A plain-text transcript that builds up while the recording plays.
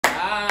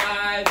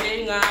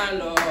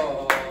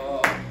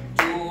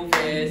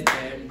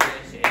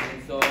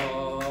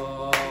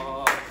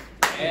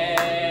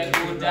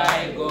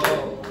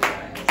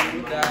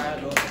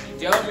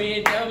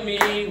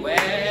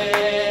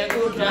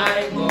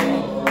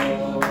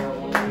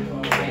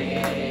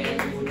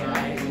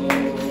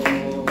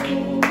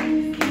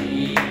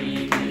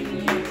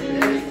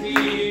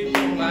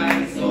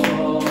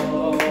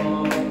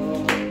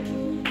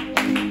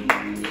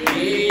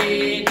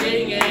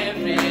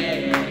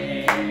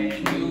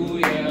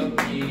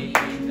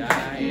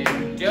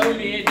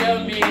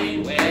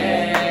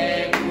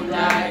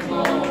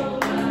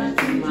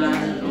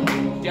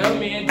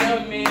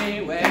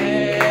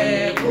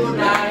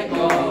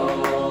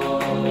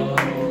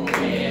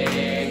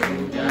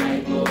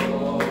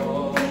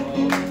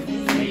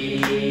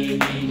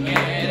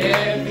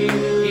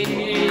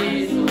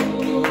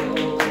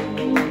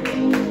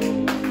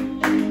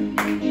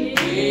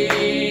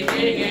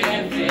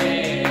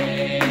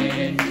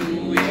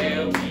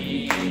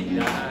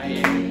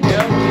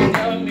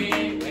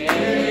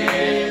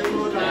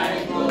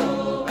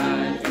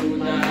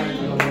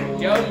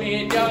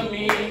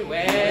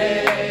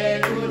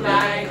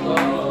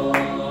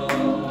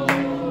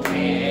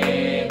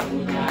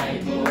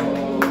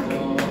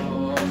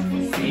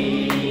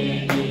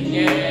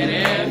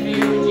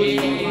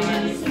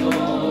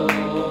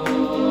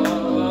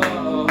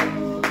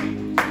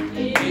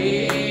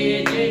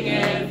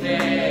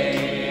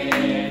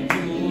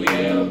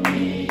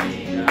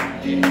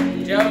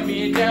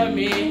tell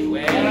me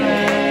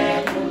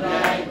where could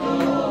I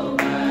go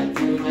but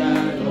to the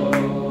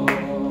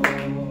Lord?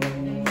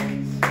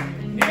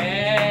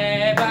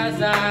 Never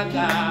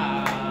sacrifice,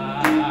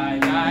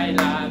 I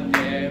love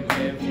them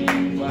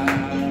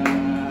everyone.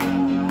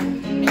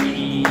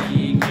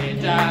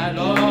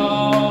 Ikitalo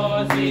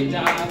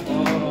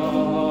sitako,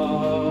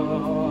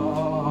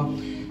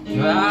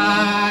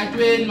 but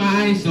when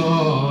my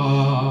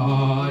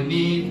soul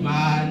needs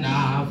manna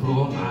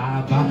from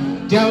above,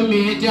 tell me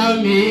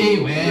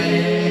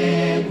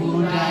where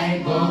could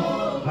I go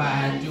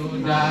but to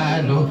the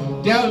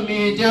Lord? Tell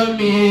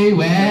me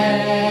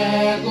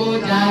where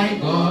could I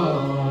go?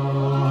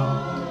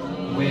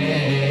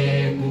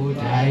 Where could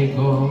I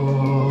go?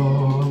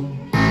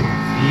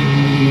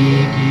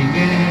 Seeking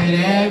a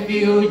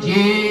refuge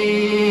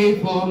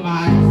for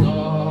my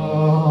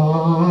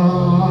soul,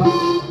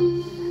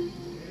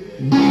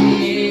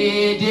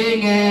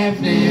 needing a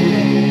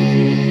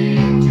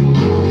friend to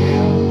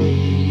help me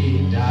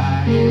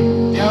die.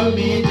 Tell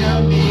me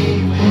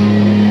where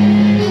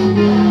could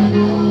I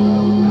go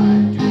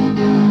but to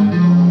the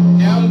Lord?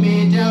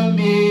 Tell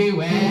me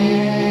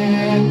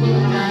where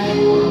could I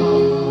go?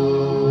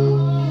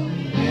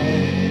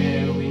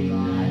 Where will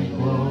I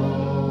go?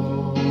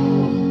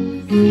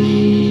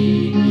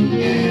 Seeking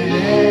a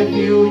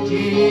refuge,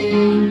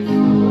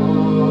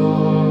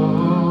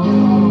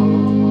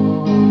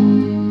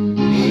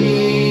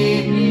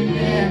 needing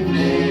a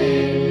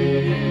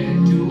friend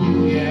to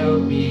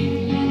help me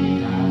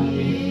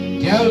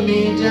die.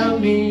 Tell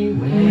me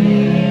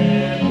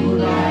where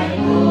could I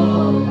go?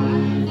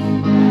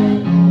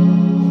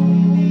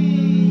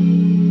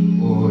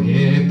 Oh,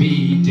 happy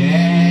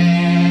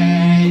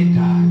day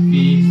that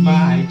feeds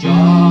my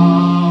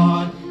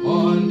joy,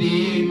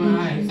 only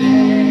my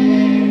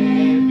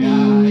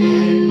Savior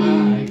and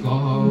my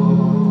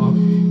God.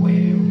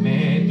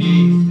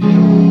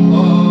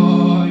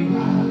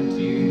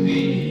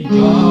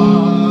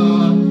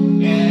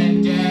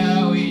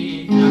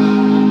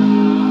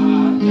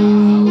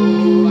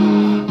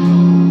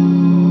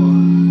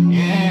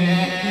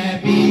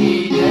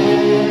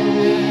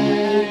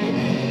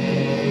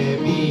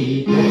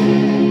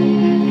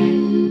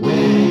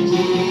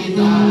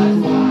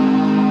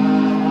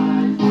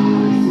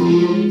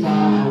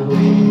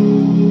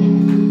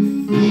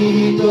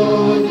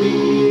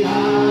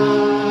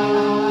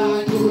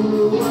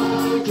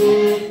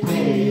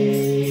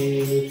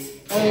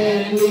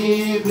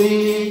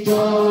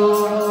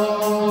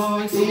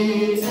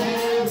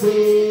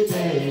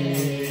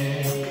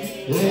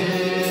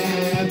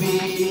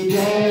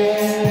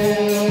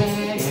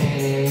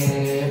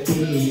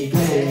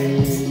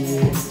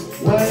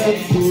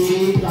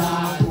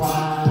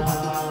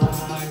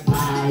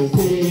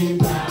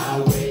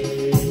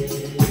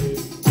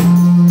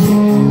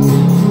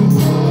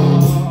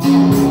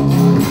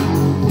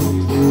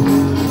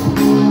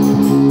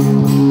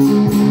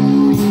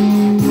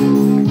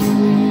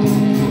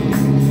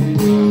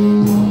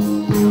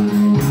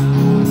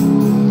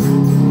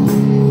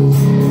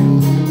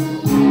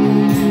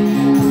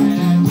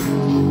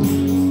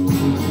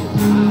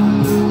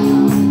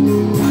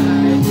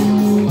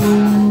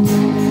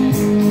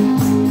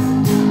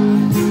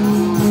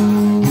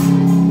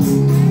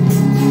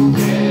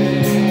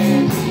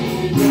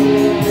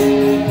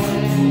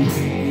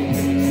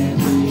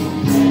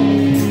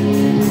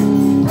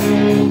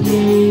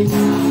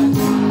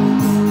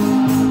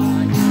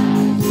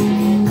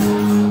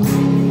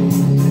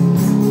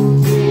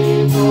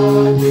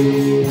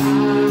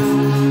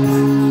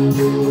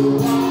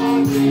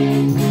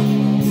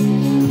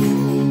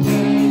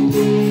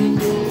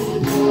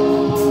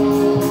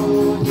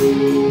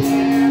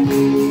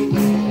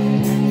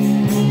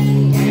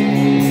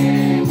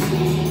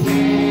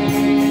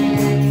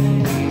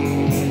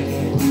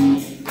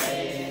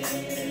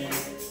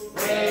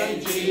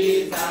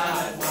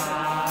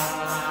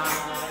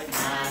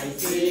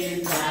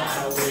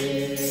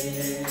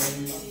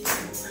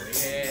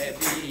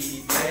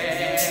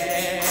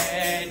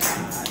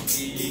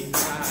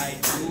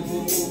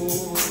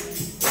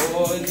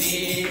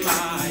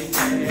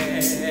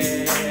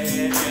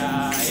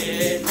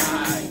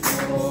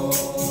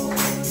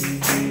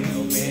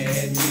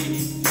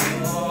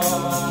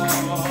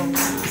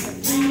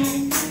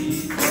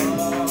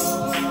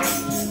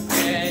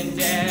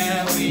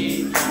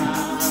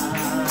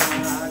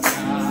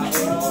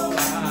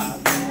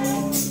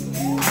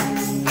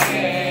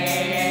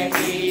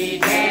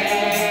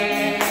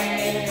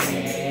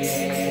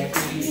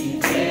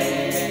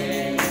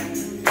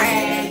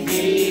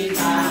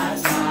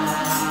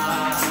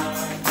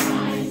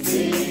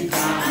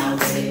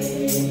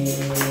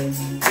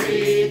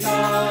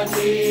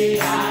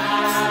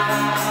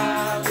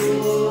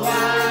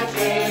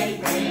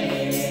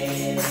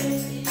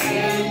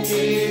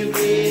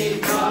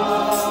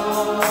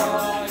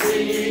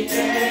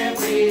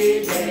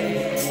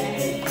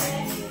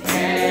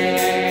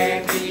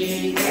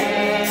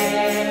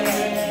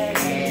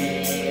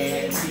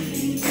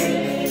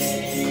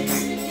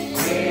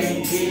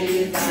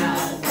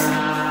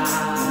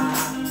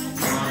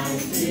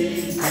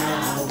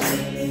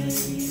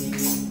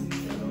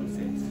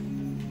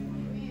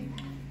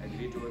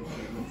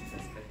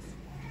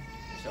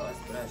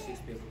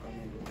 Shakespeare to come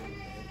and open the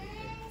head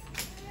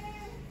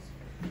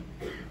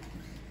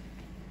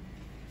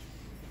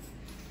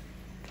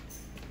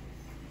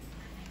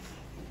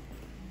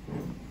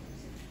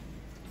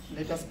of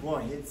Let us bow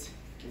our heads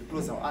and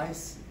close our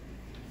eyes.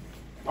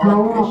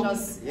 Our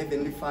precious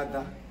Heavenly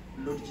Father,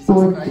 Lord Jesus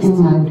Christ,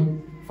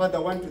 Father,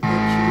 I want to thank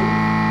you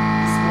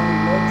this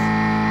morning, Lord,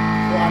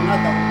 for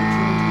another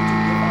opportunity to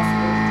give us,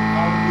 Lord, to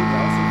come in the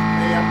house of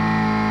prayer.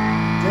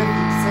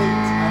 David said,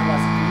 I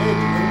was glad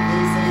when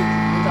they said,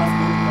 let us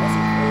go to the house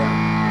of prayer.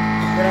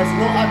 There is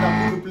no other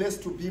good place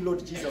to be,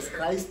 Lord Jesus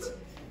Christ,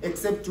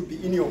 except to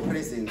be in your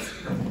presence.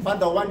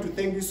 Father, I want to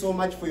thank you so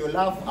much for your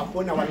love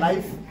upon our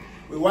life.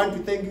 We want to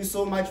thank you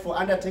so much for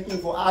undertaking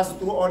for us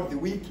throughout the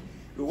week.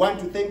 We want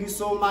to thank you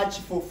so much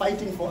for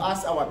fighting for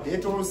us our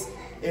battles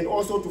and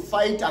also to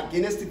fight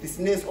against the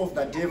snares of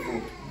the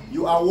devil.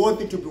 You are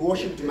worthy to be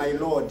worshipped, my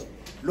Lord.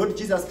 Lord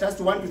Jesus Christ,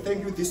 we want to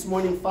thank you this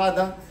morning,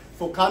 Father,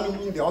 for coming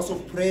in the house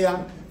of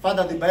prayer.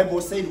 Father, the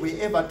Bible said,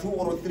 wherever 2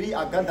 or 3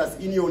 are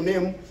gathered in your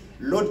name,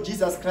 Lord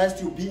Jesus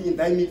Christ, you be in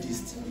thy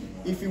midst.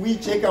 If we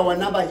check our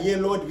number here,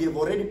 Lord, we have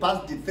already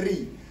passed the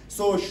 3.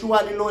 So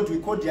surely, Lord, we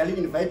cordially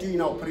invite you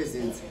in our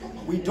presence.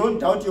 We don't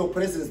doubt your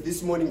presence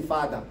this morning,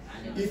 Father.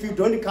 If you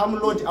don't come,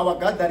 Lord, our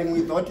gathering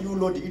without you,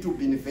 Lord, it will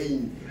be in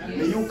vain.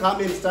 May you come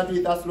and start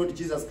with us, Lord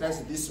Jesus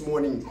Christ, this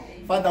morning.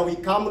 Father, we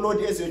come,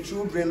 Lord, as your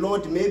children,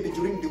 Lord, maybe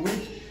during the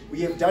week we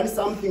have done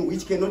something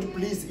which cannot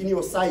please in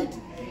your sight.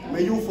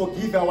 May you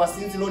forgive our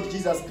sins, Lord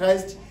Jesus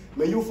Christ.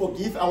 May you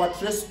forgive our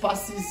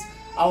trespasses,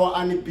 our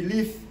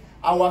unbelief,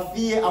 our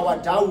fear, our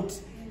doubt,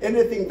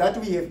 anything that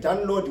we have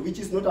done, Lord, which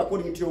is not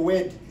according to your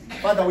word.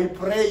 Father, we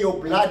pray your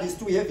blood is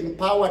to having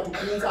power to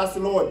cleanse us,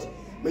 Lord.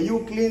 May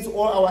you cleanse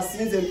all our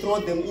sins and throw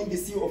them in the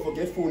sea of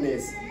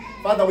forgetfulness.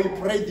 Father, we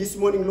pray this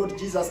morning, Lord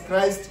Jesus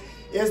Christ,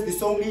 as the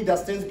song leader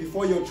stands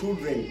before your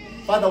children.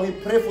 Father, we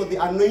pray for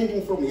the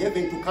anointing from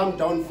heaven to come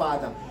down,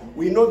 Father.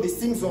 We know the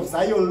sins of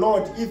Zion,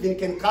 Lord, even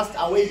can cast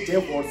away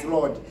devils,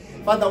 Lord.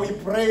 Father, we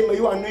pray, may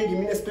you anoint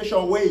him in a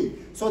special way,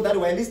 so that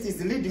while He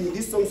is leading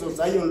these songs of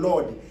Zion,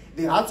 Lord,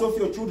 the hearts of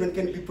your children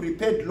can be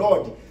prepared,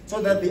 Lord,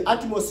 so that the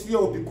atmosphere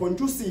will be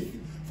conducive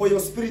for your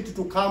Spirit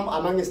to come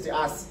amongst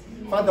us.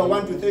 Father, I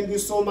want to thank you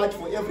so much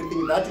for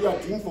everything that you are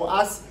doing for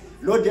us.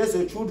 Lord, as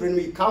your children,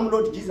 we come,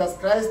 Lord Jesus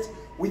Christ,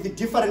 with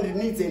different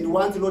needs and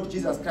wants, Lord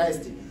Jesus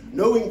Christ,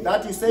 knowing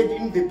that you said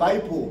in the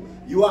Bible,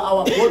 you are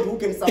our God who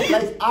can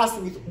supply us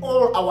with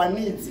all our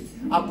needs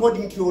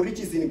according to your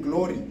riches in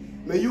glory.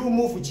 May you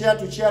move chair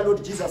to chair,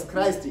 Lord Jesus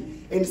Christ,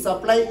 and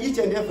supply each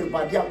and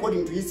everybody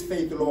according to his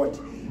faith, Lord.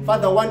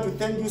 Father, I want to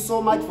thank you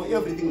so much for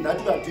everything that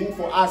you are doing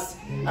for us.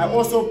 I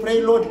also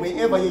pray, Lord,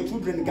 wherever your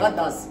children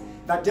gathers,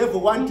 the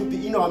devil wants to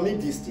be in our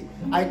midst.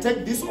 I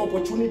take this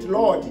opportunity,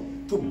 Lord,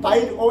 to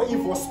bind all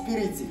evil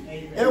spirits,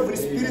 every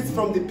spirit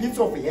from the pits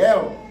of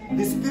hell,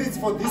 the spirits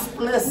for this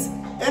place,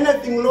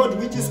 anything, Lord,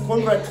 which is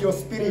contrary to your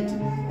spirit,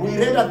 we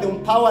render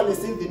them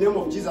powerless in the name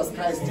of Jesus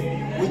Christ.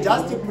 We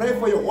just pray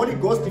for your Holy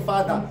Ghost,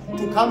 Father,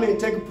 to come and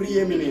take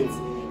preeminence.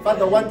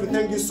 Father, I want to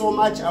thank you so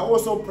much. I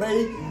also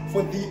pray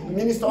for the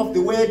minister of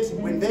the word,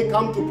 when they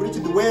come to preach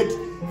the word.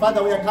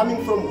 Father, we are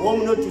coming from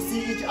home not to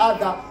see each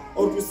other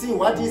or to see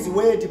what is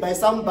word by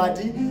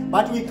somebody,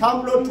 but we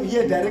come, Lord, to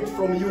hear direct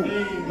from you.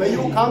 May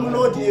you come,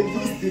 Lord, and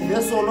use the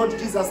vessel, Lord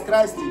Jesus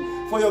Christ,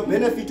 for your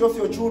benefit of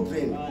your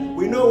children.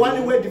 We know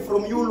one word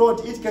from you, Lord,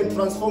 it can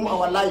transform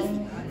our life.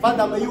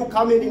 Father, may you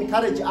come and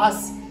encourage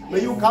us.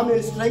 May you come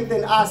and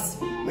strengthen us.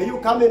 May you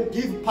come and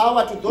give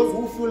power to those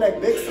who feel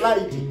like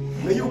backsliding.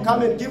 May you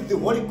come and give the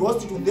Holy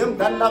Ghost to them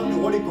that love the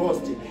Holy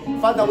Ghost.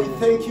 Father, we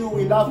thank you,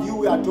 we love you,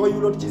 we adore you,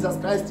 Lord Jesus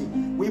Christ.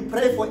 We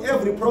pray for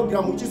every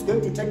program which is going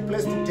to take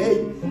place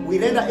today. We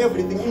render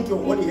everything into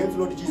your holy hands,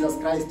 Lord Jesus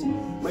Christ.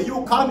 May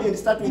you come and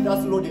start with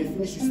us, Lord, and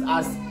finish with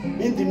us.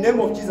 In the name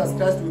of Jesus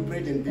Christ, we pray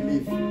and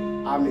believe.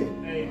 Amen.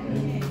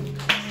 Amen.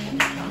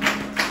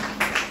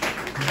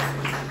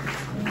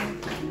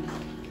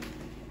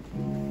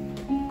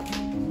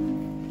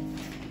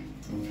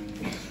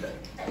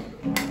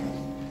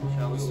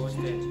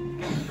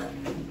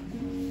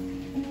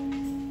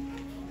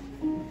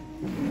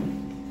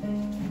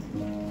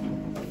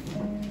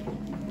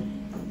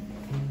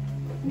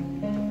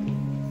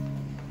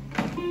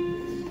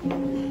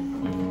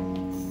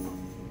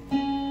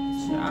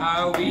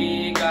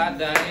 We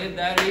gather in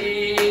the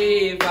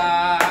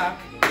river,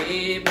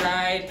 be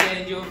bright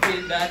and you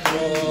feel that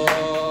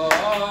joy.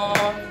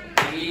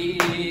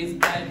 It's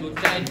time to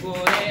tide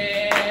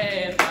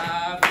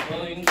forever,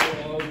 flowing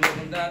from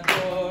the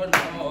throne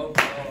of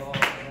God.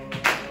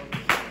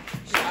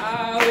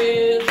 Shall we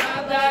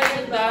gather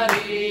in the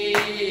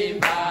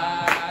river,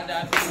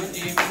 that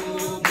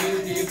beautiful,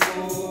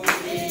 beautiful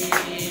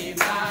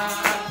river,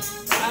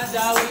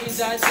 gather with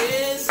the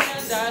saints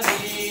and the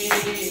river.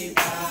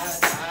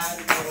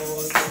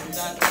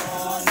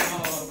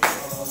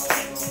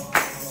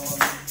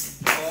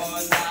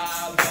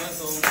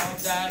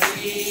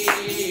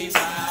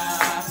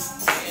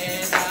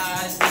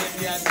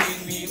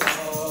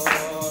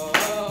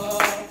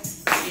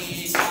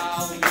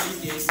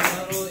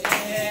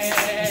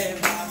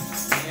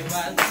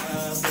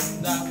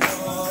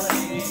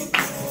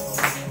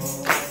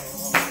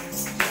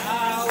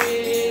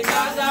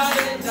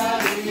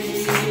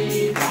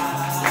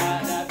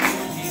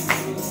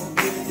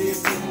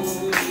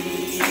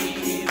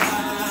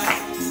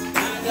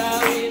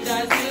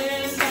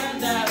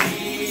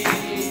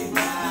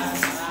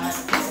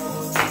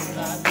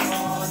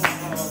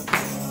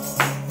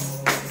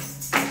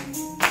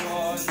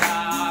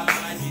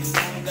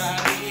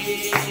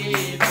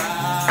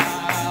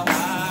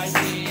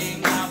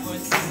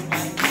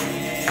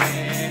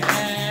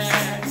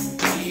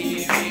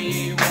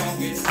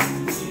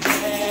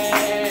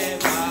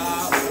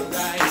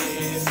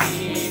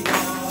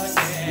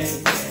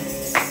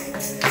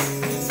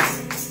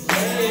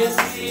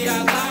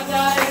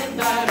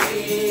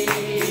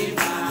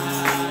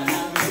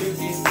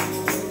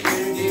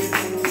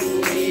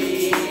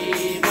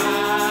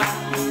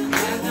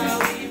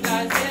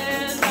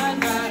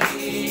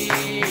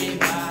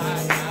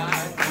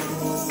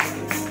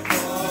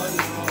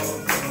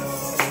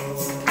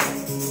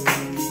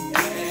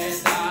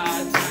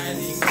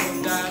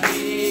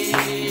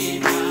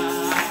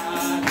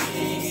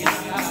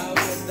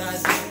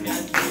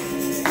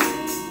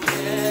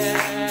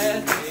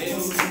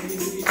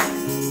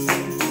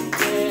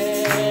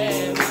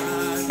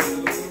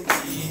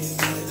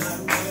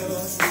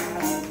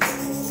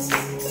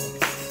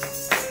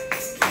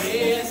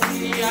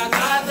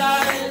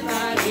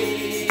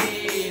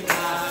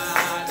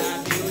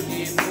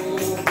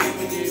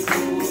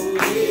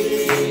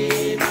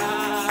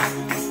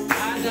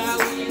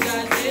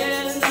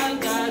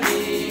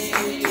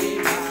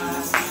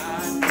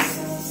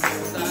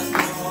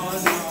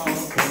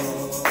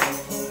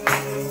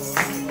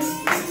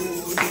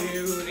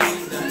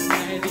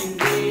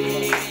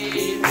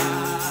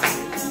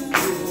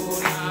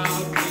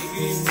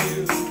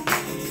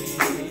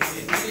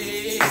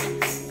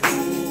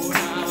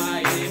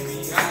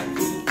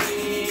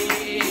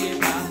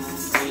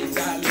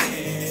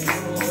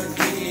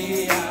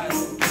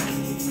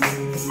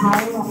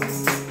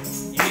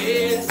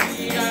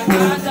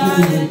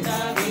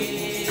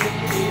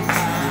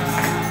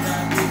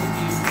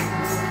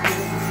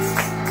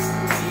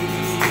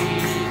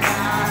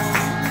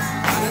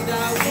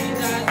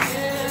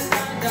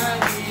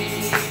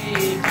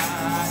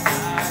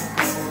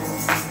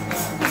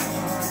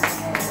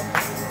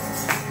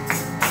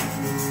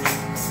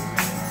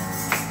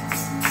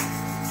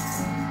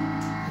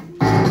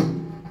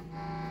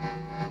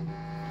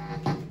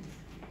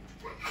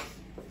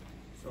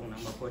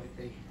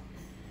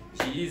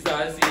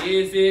 Jesus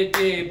is a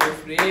table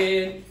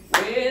spread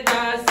where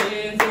the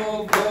saints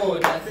of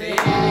God are fed.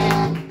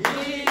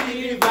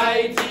 He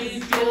invites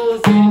his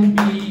chosen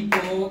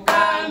people,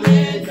 come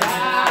and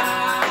dine.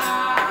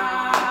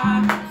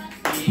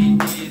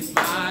 It is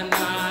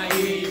manna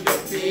in the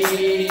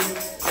faith,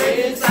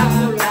 a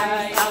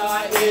supply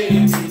our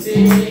every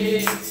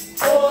day.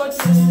 Oh,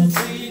 too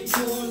sweet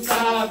to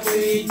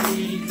celebrate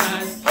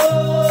Jesus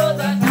all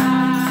the time.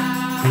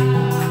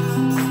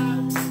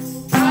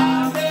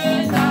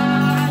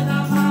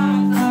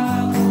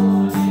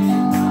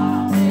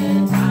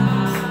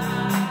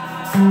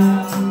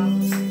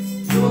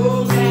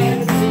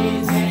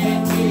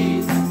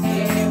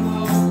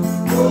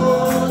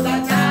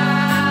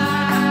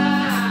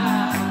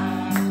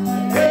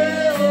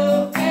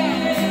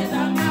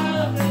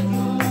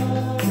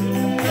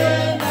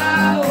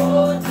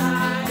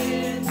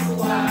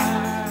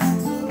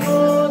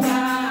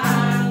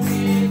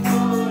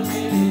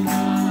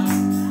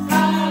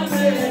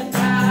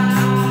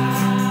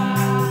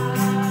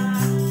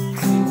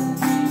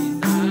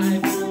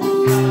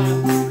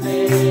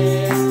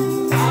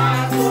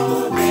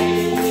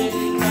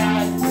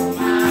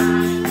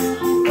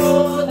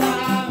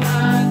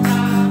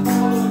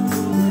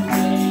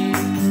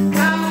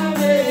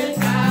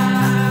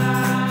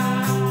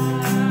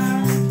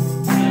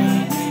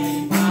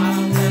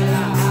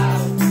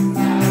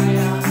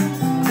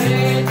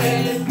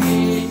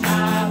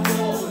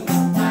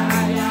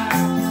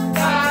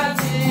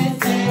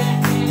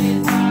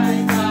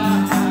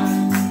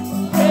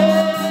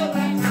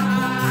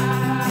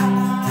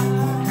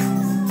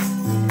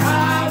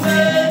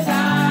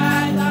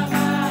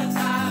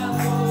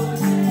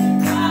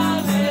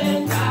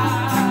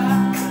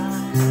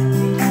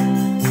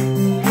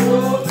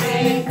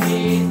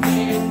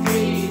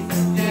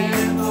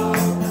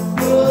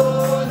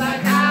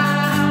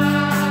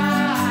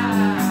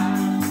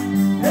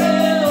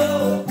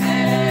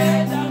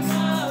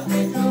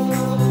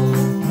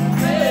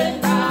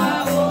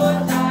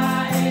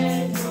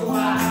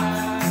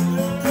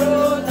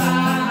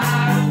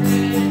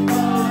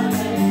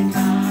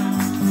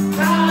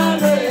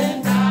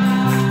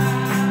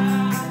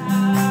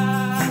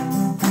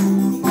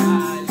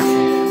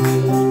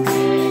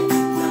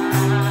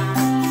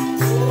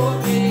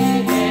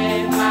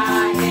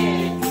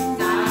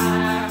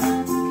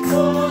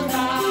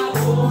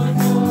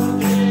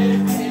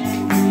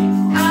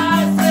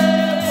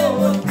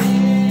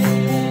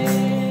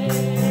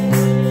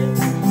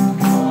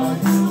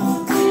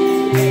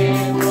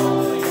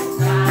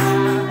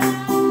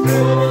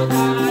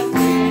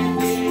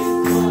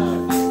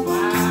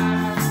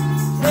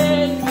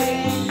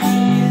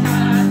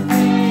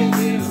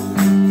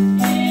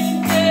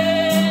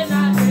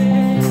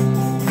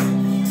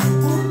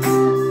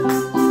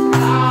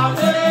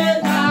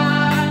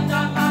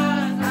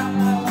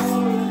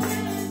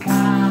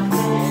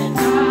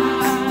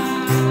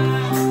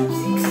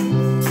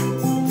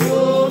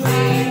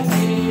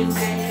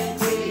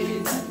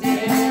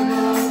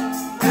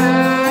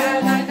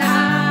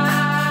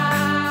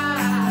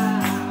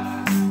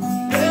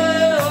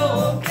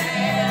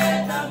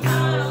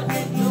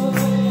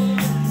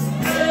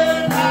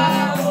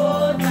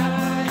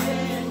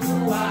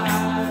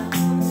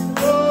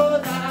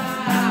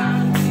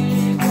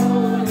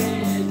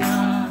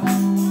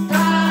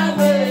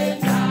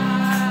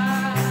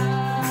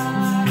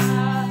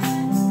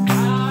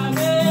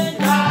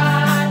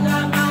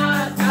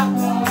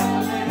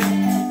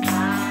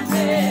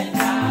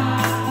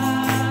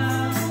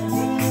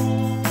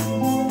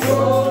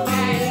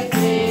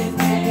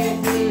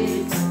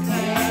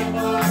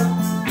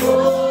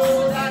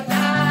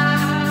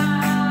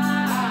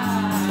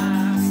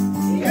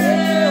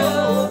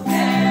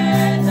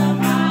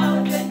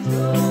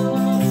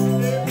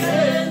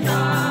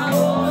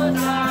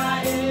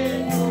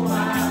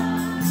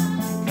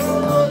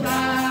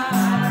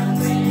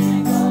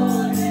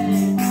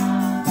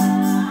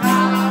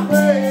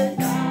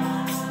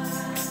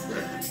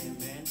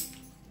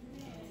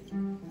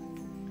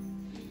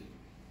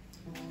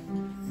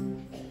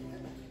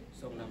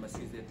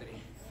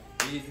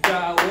 It's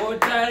the old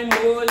time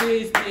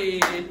Holy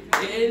Spirit,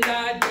 and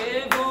the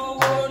devil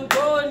won't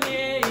go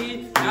near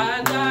it,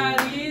 and the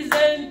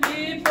reason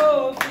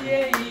people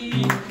fear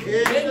it.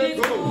 It is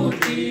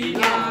good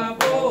enough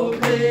for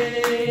me.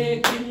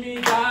 Give me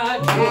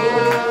that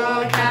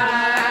old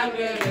time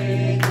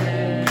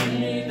religion. Give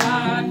me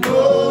that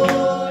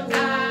old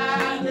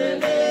time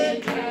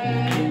religion.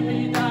 Give me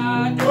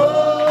that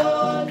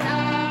old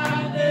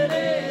time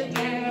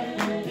religion.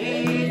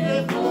 It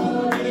is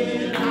good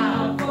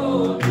enough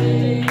for me.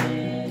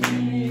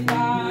 Give me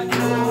that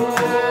old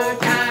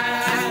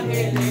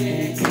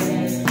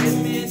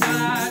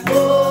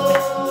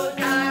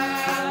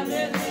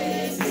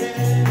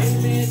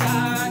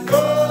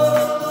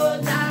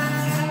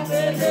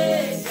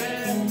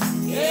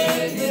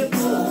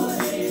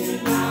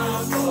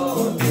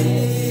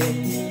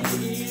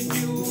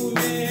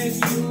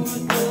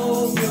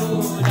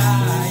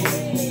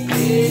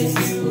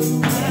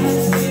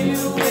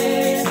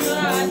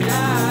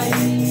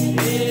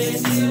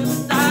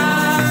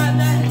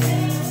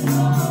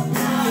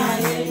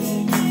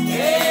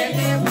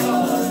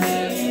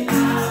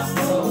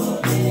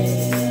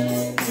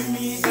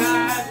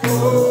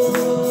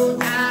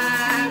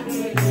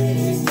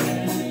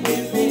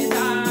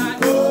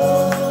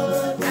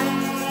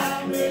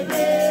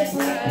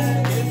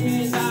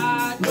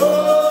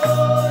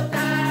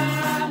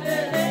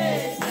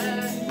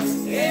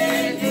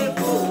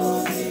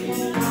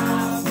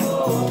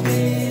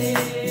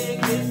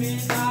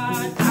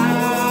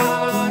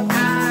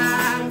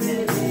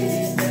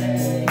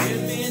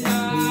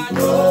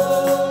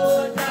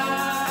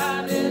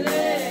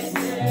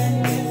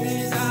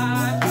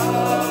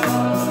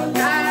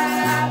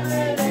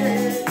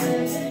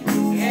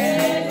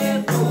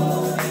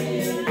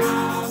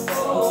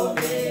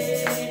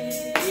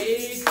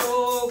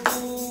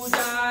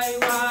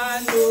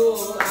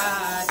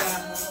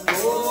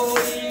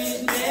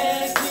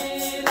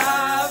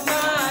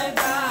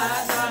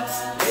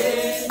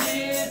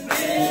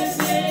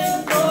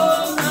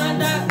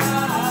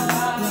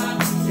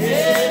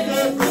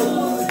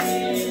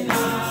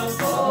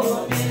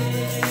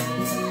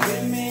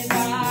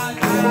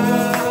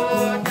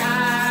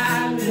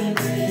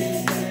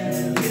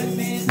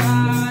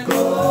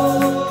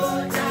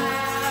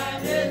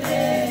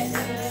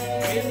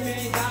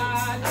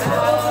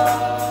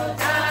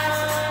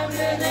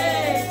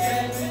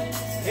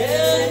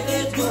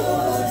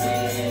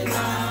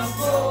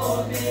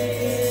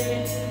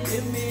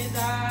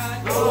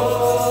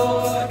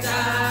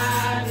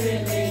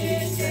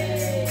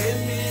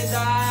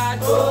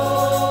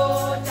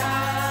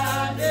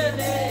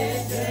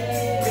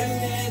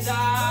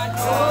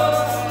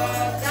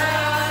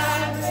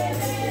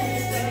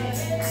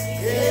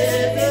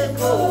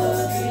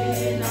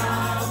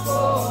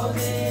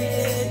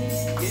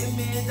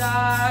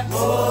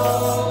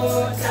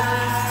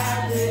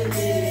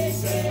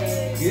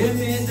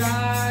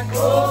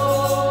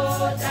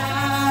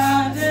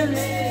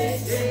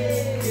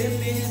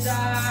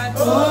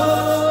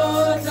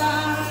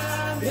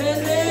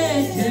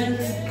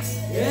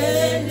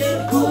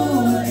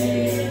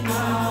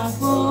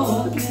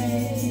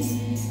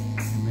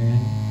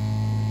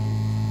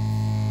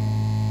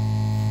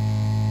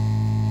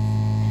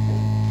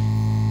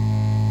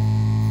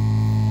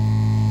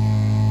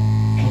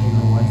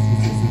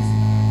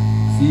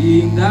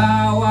Sing the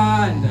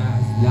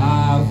wonders,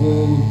 love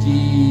of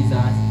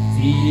Jesus.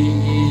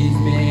 Sing His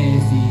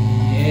mercy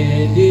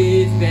and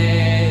His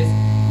best.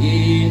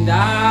 In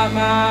the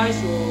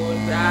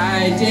mansion,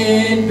 bright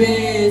and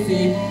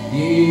blessed,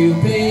 you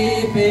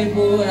prepare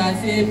for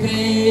us a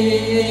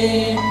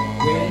prayer.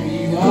 When we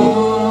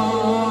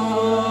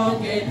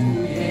walk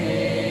into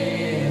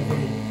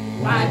heaven,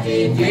 what a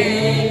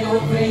day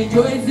of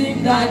rejoicing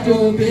that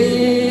will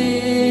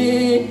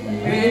be.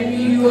 When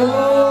we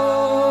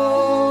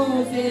walk,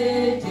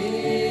 say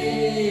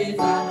Jesus,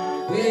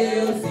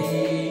 we'll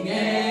sing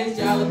and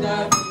shout the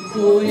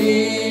victory.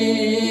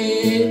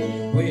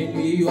 When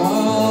we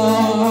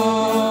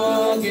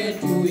all get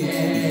to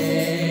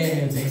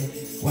heaven,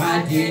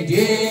 what a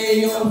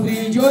day of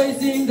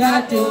rejoicing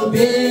that will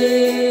be.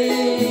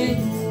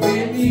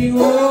 When we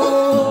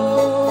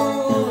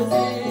all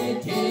say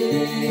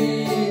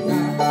Jesus,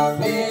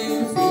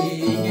 we'll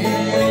sing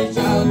and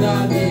shout the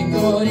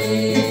victory.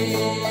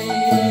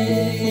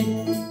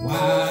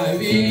 While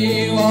we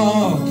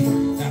walk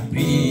the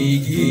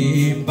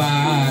big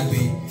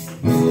pathway,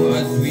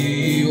 as we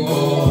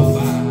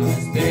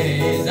overstand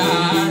the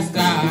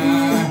sky,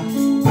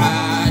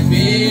 but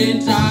when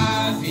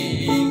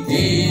traffic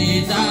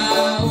days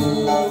are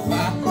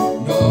over,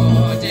 no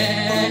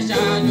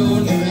tension, no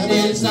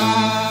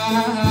desire.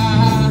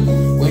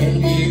 When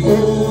we go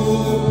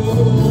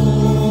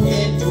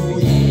into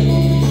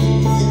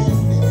heaven,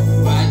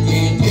 what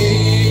a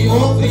day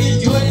of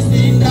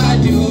rejoicing that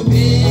will be.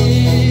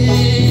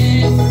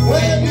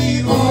 When we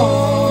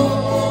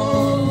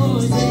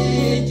all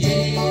say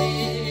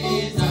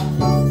Jesus,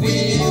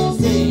 we'll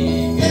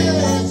sing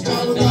and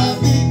shout the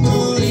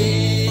victory.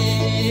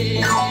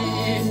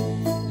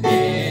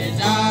 Let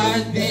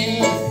us be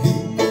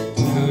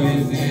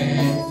true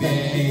and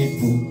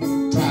faithful,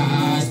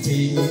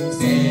 trusting,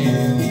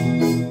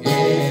 saving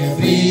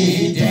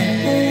every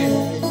day.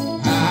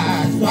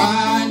 As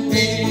one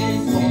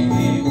place we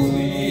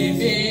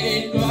live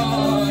in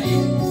glory,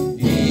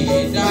 in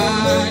the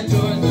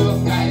joys of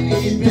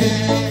Godly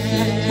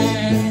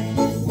prayer.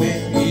 When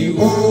we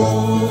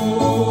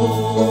walk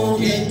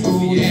into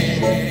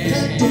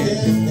heaven,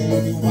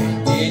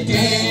 what a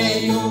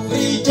day of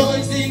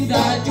rejoicing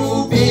that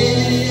will be.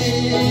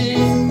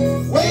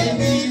 When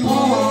we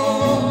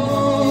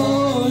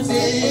all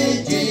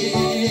say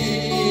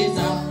Jesus,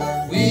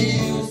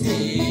 we'll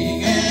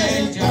sing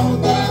and shout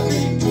the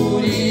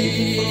victory.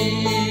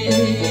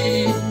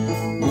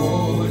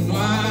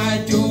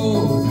 Onward to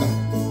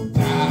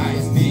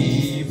Christ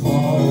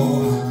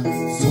before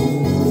us, so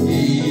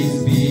His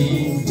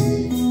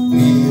victory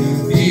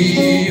will be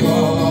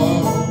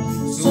all.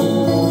 So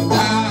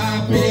the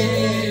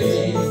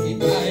brave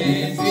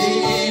and we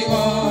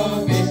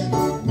open,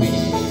 we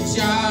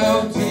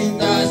shout with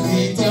the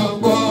Spirit of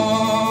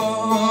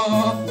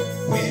God.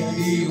 When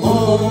we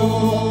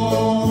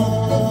all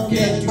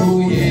get to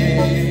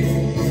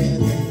heaven,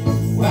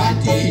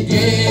 what a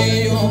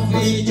day of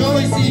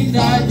rejoicing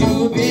that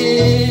will be.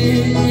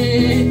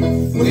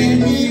 When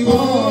we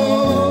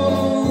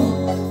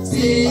all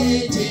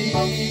say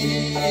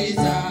Jesus,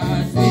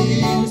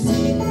 we'll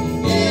sing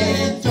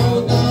and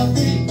shout the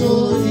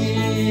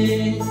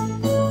victory.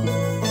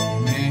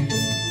 Amen.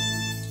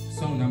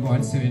 Song number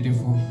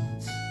 174.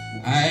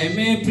 I'm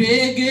a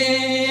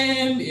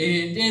pilgrim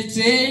in the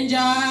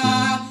stranger,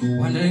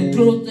 wandering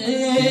through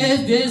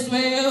this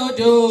world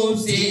of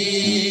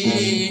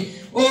sea.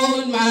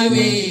 On my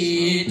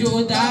way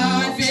to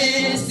that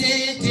fair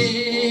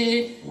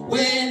city,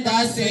 when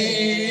the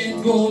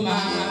saints go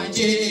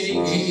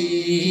marching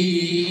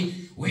in,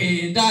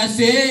 when the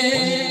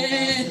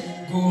saints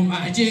go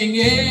marching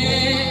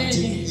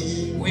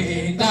in,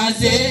 when the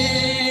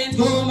saints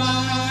go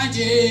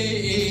marching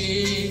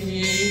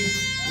in.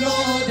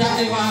 Lord,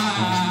 I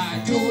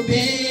want to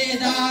be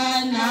the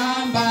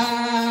number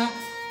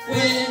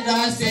when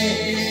the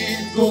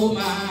saints go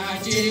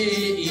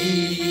marching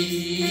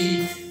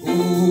in.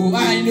 Oh,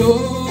 I know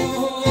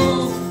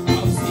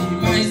I'll see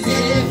my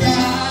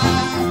Savior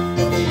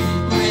in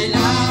my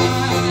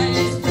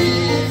life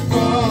straight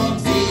from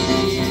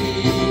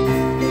sin.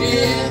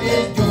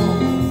 Heaven's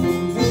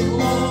doors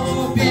will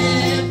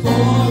open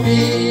for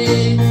me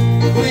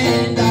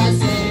when the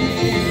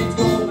saints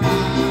go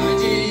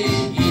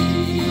marching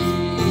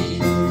in.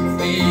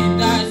 When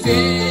the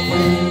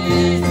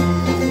saints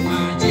go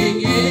marching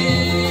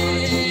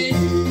in.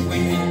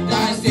 When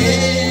the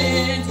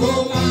saints go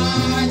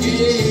marching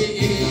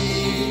in.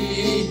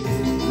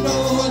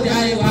 Lord, I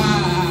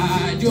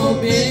want to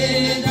be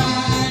the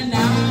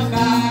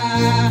number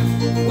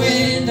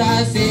when the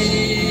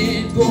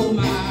saints go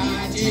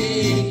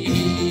marching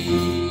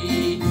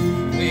in.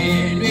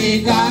 When we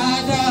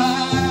gather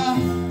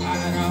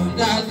around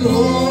the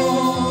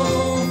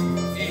throne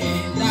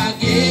and the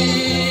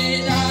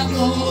gate are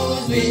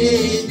closed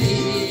with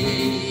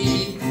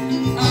thee,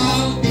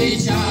 I'll be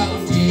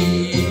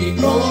shouting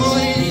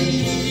glory,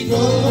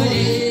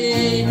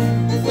 glory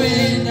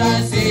when the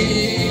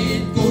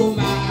saints go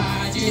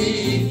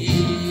marching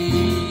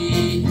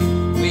in.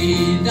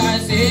 When the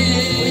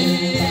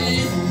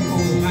saints go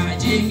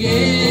marching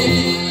in.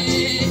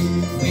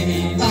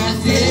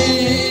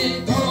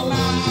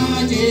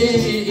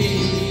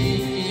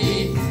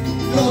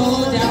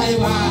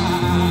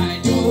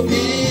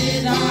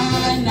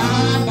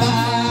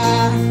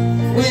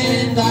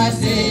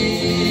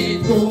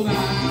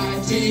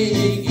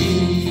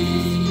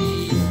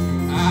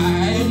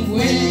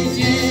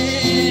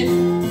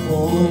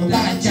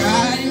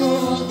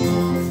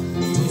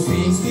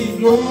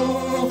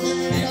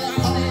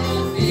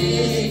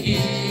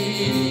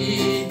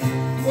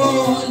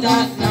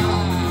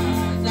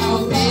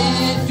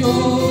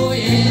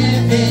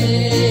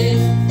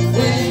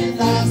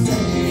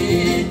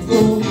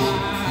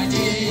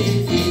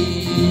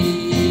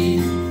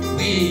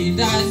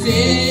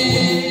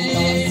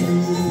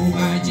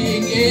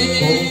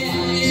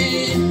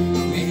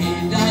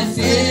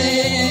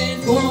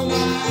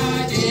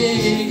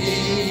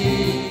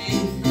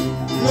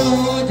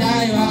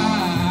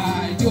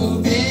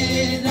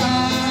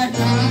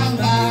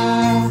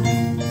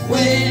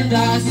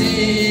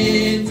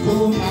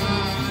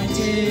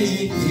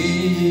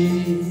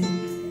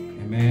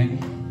 Amen.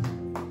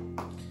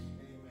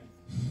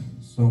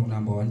 Song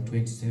number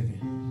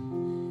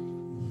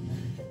 127.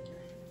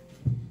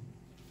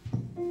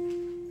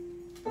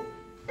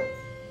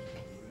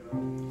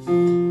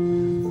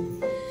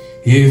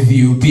 If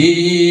you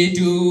pay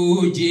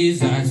to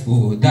Jesus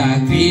for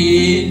the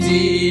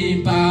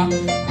cleansing power,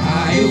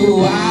 I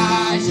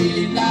wash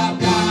in the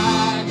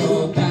blood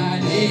of the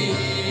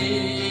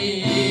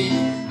Lamb.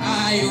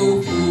 I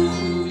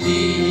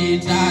fully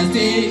trust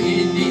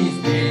in His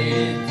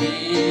death,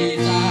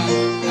 Jesus.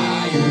 I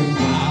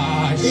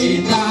wash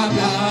in the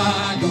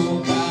blood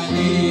of the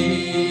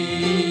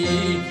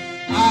Lamb.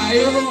 I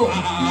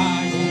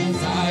wash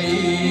inside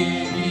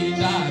in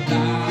the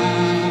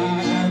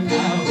blood of the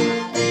Lamb.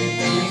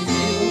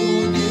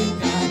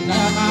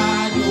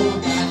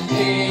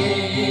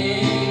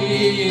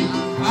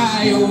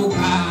 Ayo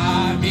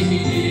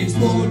kami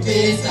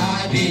putih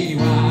sadi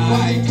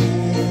white,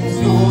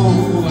 so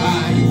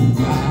ayo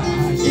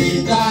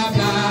kita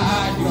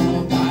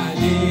beladu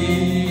kali,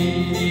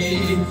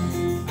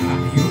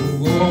 ayo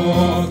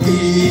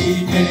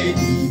kita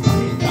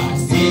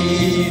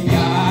dikasih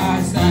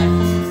biasa,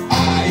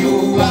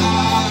 ayo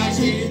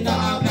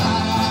kita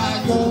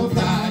beladu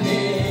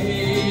kali,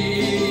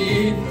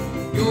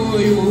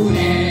 you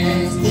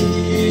rest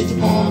each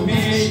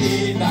moment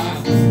in the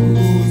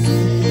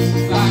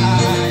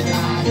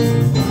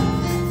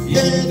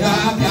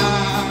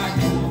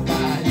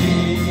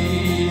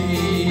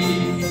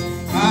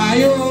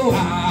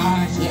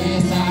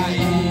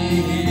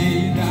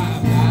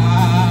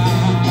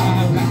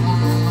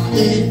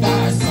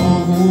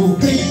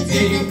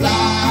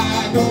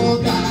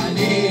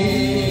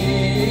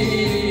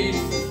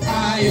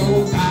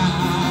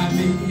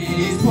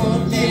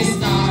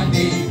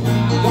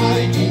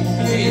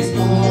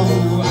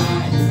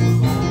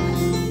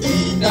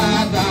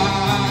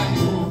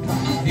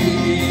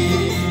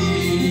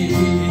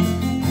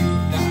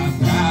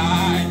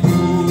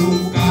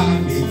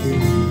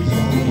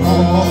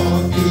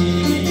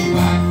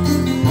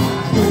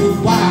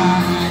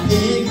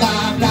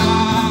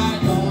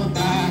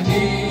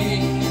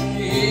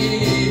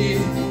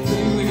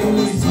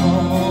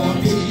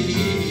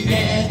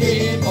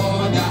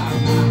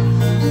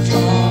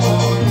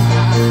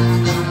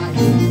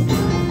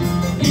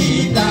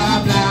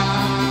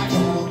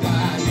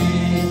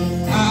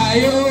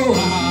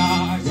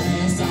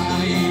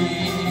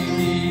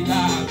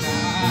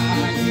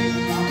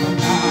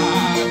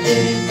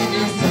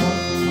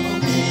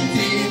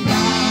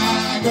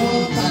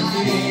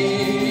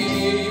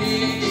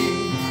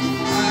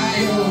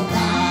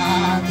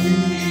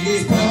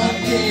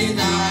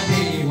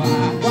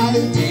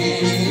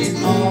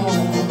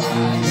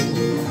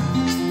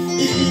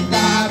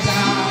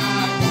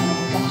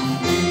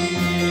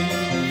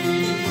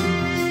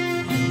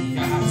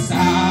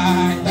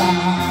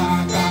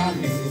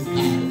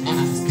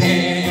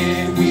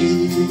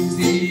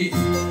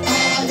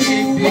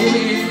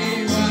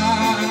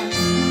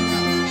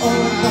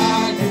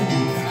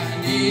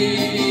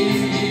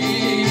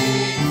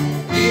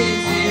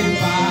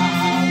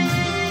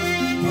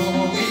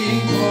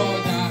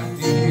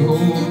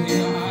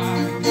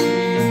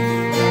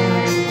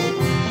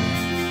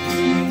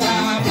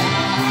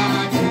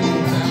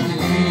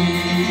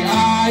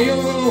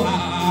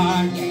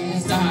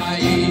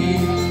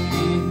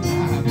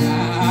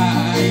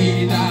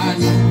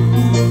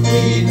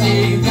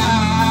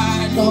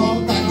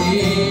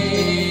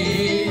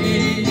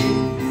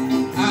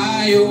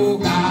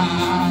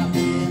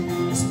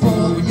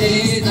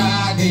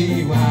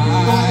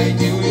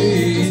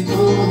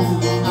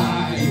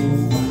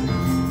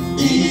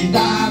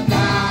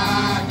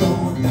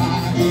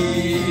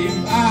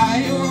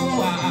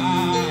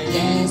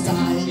Yes,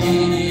 I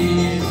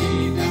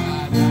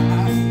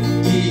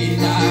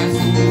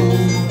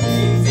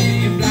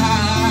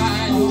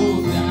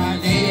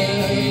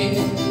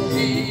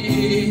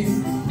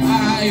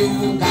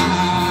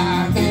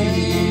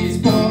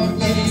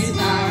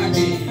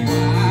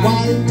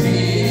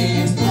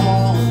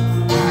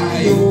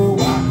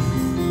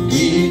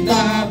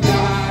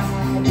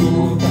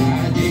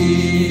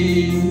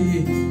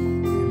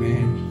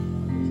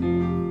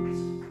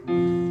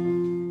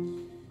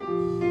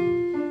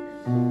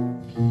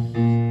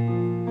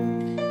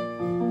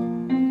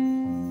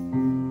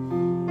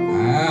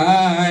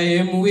I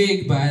am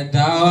weak, but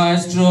thou art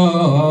strong.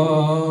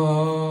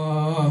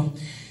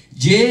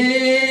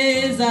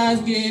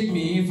 Jesus, keep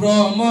me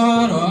from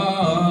all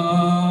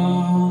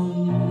wrong.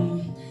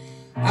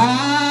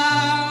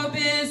 I'll be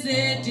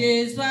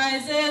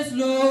satisfied as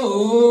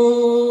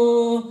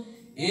low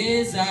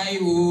as I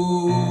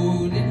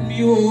would. Let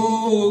me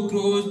hold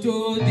close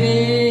to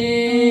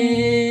thee.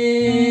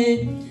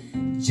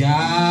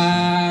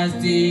 Just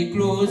stay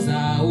close,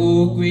 I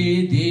walk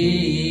with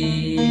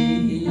thee.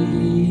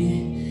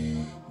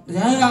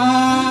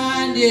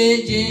 And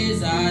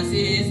Jesus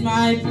is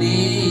my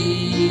plea.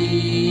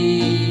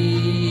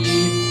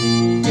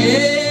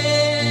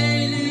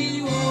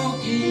 Daily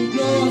walking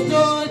close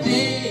to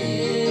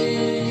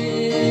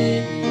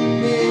thee.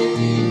 Let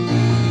it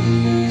be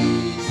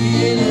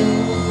till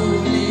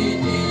all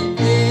let it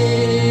be.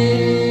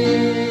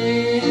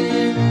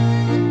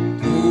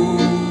 Through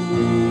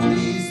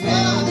this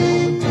world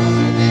of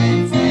toil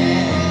and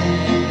fear,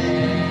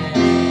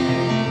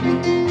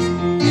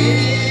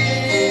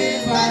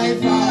 if I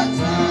fought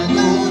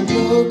alone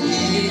to be.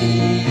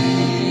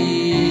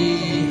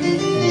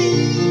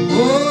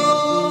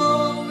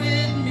 Oh,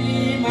 with me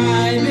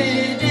my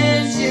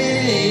maiden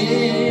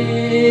shade,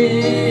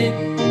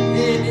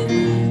 let it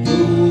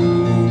do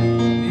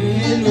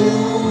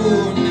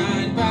alone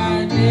night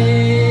by day.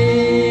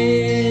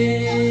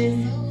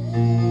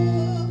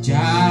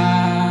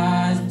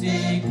 Just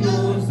stay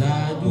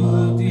closer to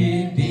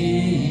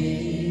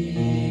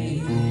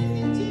thee.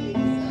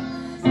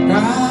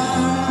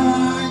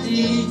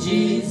 Mighty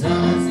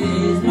Jesus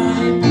is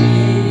my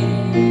plea.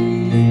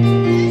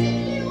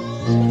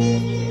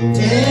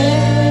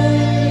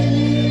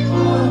 Daily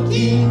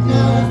walking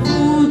close to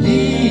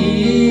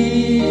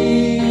thee.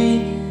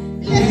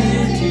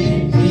 Let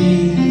it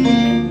be,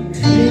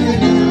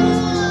 let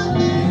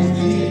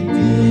it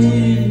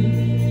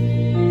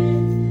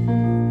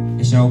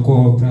be. Shall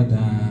go,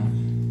 brother.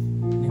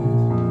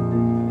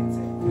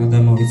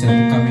 Brother Maurice, to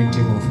come and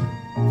take over.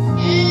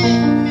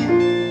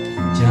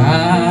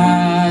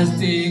 Just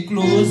stay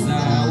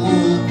closer,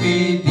 walk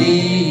with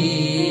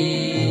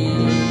thee.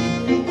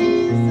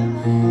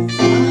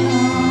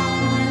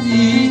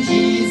 Mighty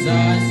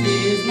Jesus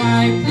is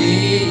my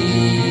plea.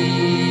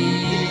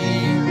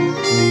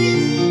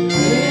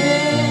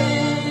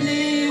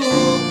 Daily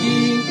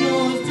walking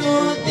close to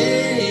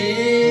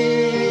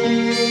thee.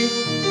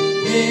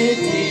 Let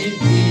it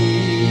be,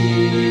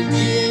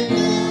 dear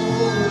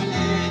Lord,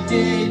 let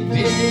it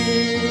be.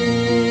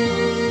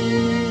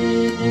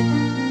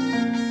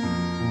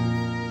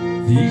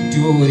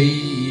 Victory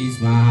is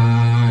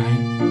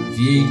mine,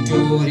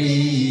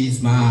 victory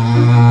is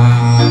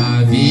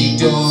mine,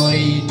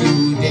 victory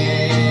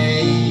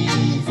today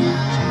is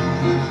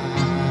mine.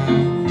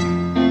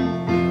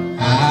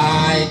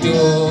 I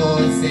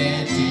don't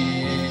set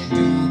it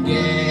to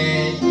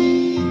get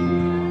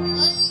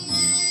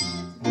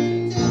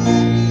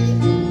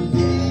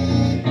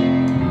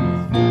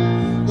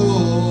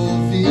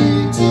Oh,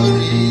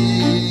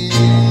 victory.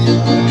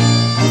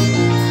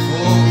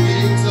 Oh,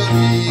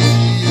 victory.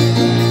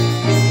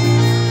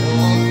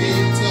 Oh,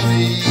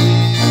 victory.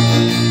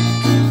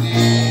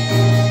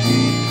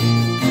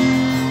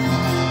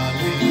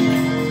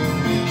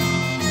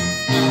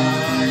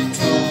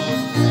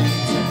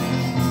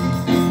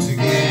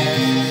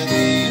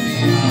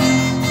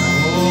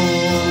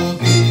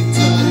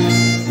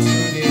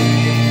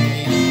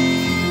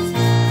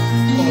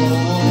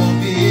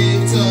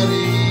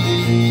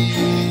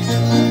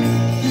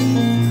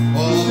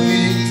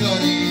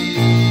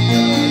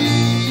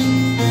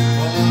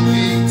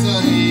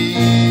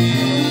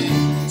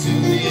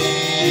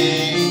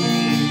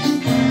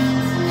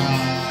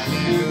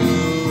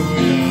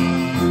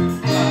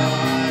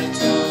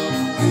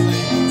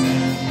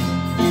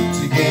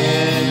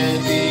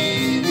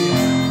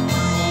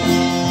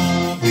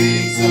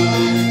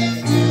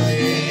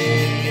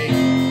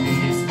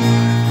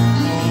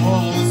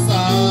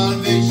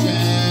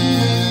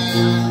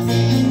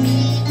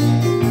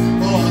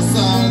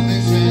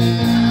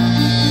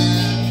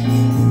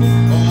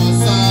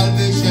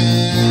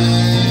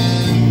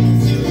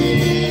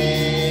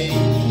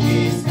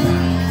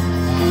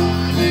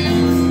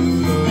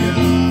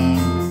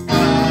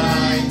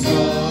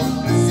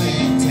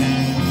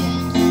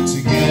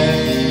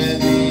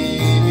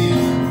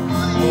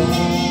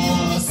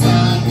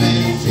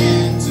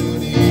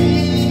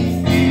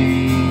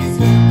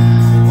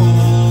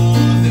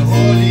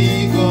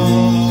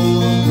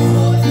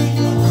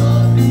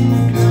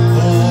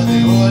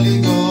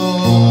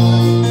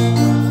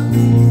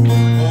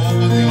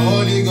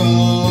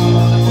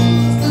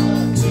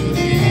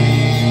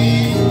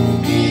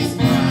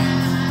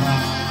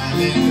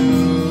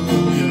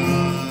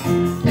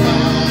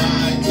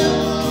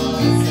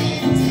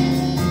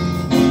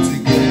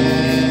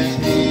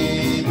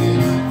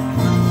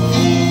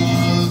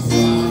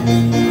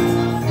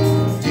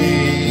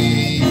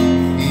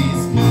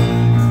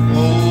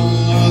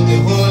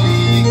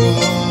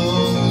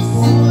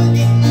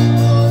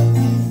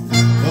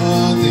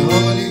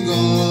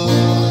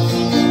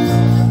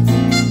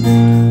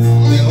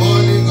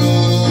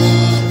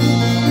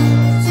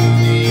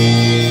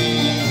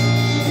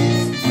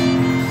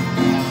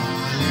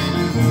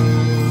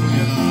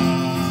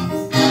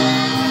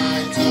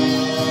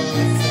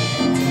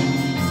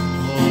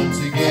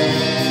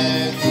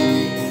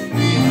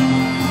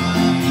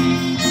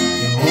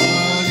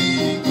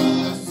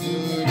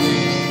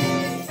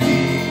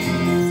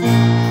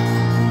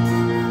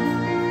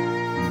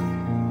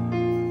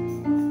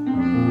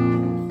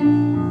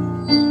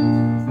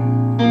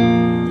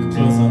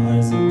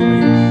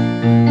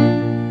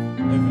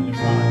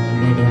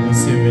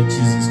 Lord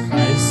Jesus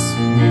Christ,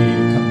 we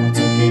come once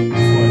again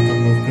before a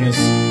throne of grace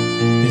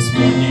this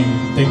morning,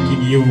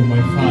 thanking you, my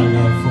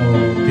Father,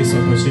 for this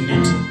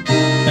opportunity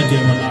that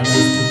you have allowed us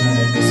to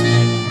gather in this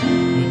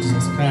manner. Lord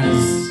Jesus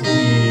Christ,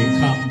 we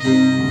come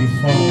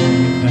before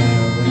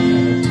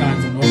with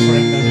tithes and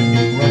offering that have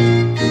been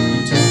brought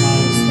into your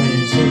house by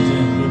your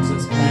children. Lord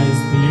Jesus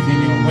Christ,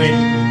 believing your word,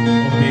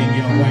 obeying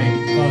your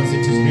word, because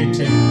it is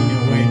written in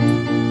your word.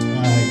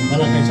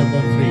 Malachi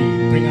chapter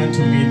 3, bring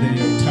unto me the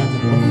tithe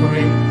and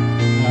offering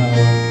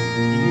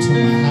into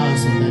my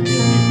house, so that there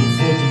may be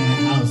food in my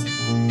house.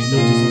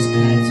 Lord Jesus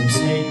Christ, you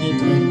say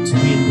it, and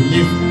we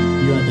believe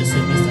you are the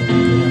same yesterday,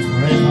 today, and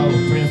forever.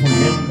 We pray for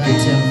them that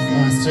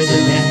have stretched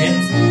their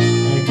hands,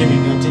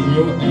 giving unto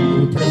you,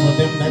 and we pray for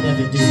them that have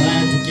a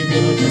desire to give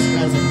you, Lord Jesus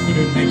Christ, and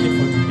couldn't make it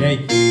for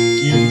today.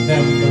 Give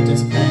them, Lord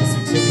Jesus Christ,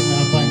 accepting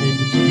our abundance.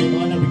 We give you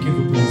honor, we give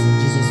you praise in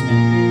Jesus'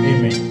 name.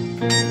 Amen.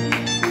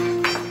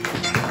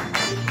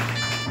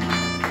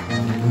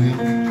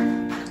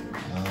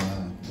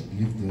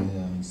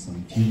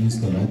 Few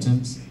musical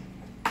items.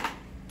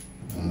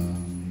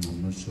 I'm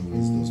not sure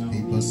where's those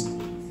papers.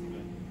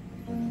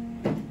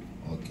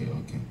 Okay.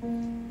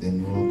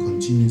 Then we'll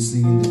continue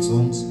singing the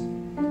songs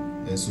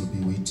as we'll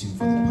be waiting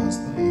for the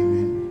pastor.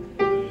 Amen.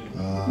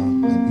 I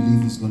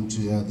believe he's going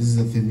to. This is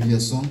a familiar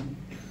song.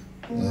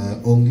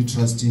 Only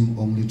trust him,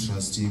 only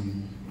trust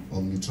him,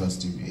 only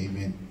trust him.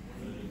 Amen.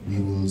 We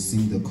will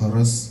sing the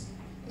chorus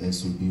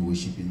as we'll be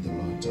worshiping the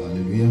Lord.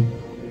 Hallelujah.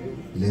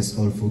 Let's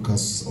all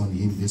focus on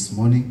him this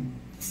morning.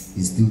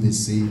 He's still the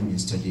same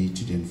yesterday,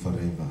 today, and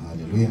forever.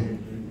 Hallelujah.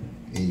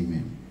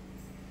 Amen.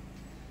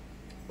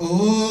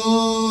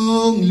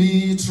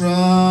 Only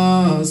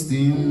trust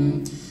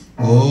him.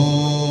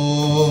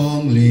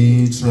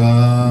 Only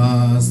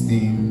trust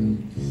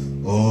him.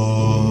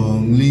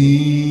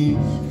 Only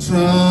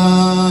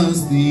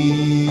trust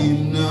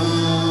him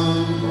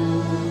now.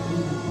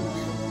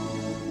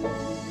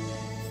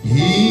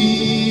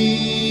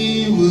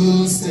 He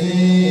will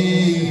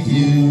save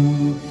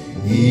you.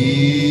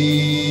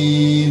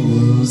 He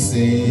will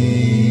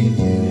save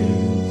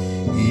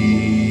you.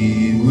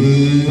 He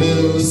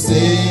will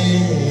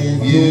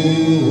save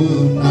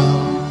you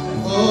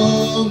now.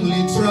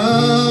 Only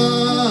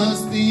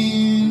trust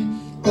him.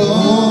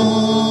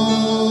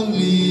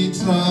 Only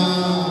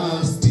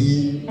trust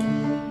him.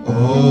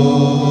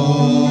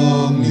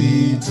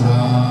 Only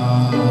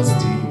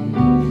trust him.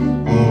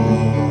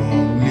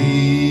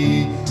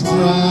 Only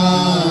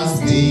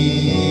trust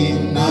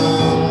him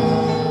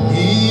now.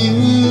 He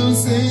will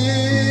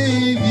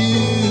save you.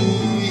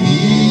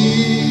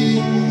 He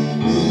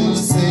will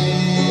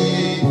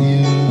save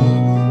you.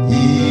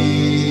 He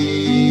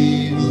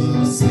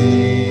will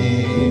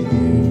save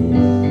you.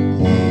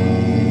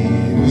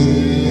 He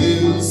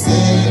will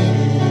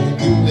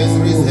save you. Let's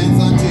raise hands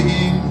unto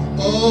him.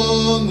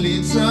 Only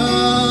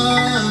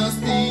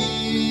trust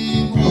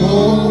him.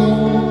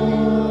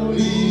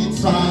 Only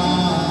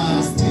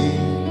trust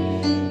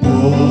him.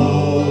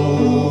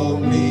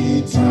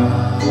 Only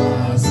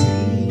trust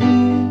him.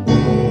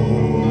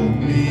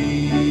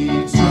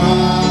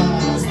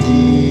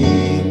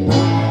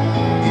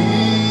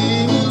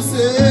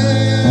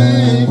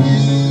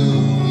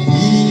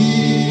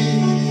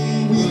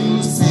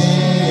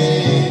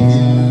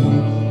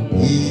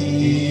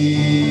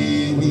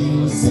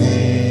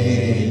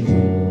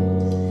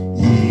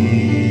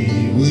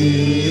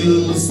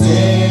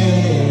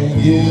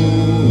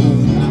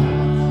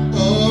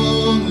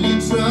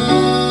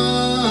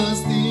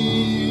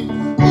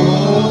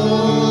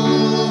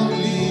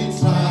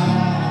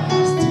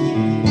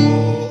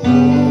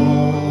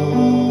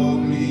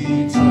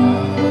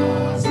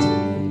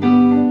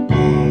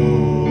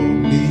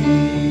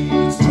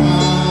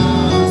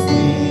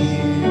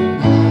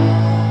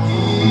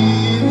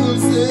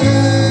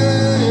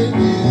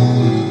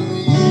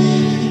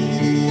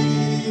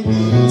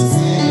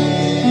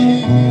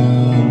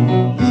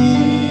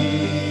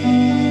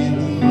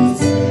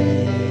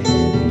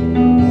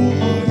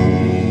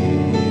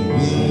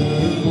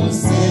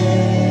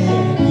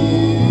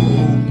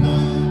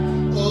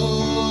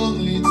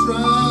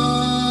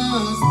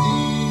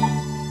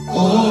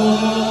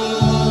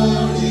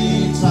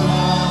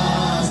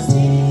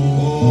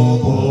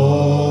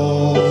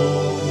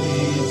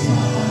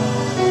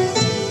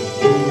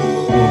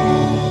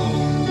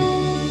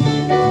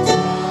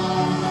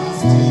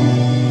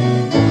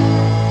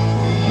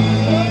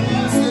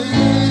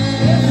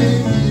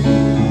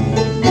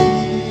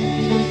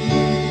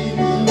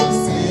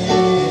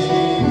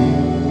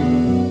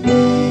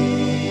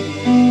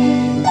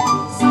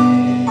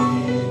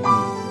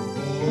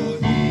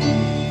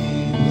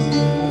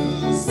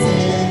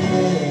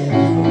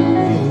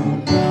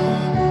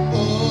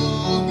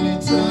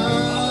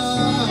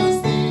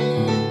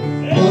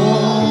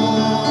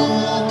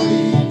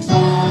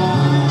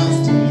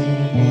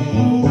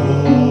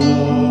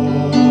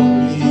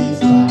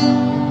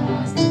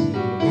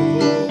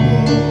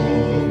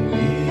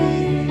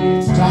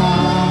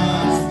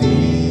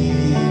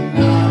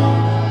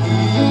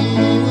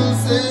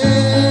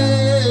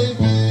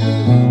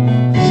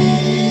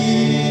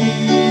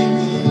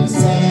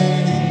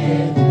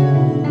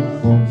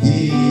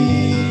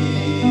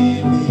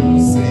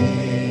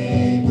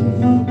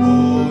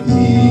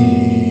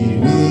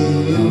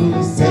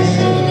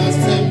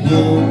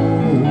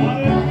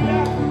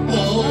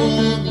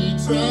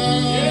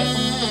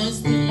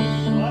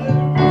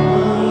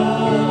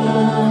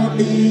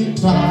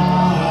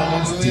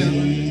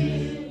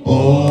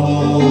 Oh,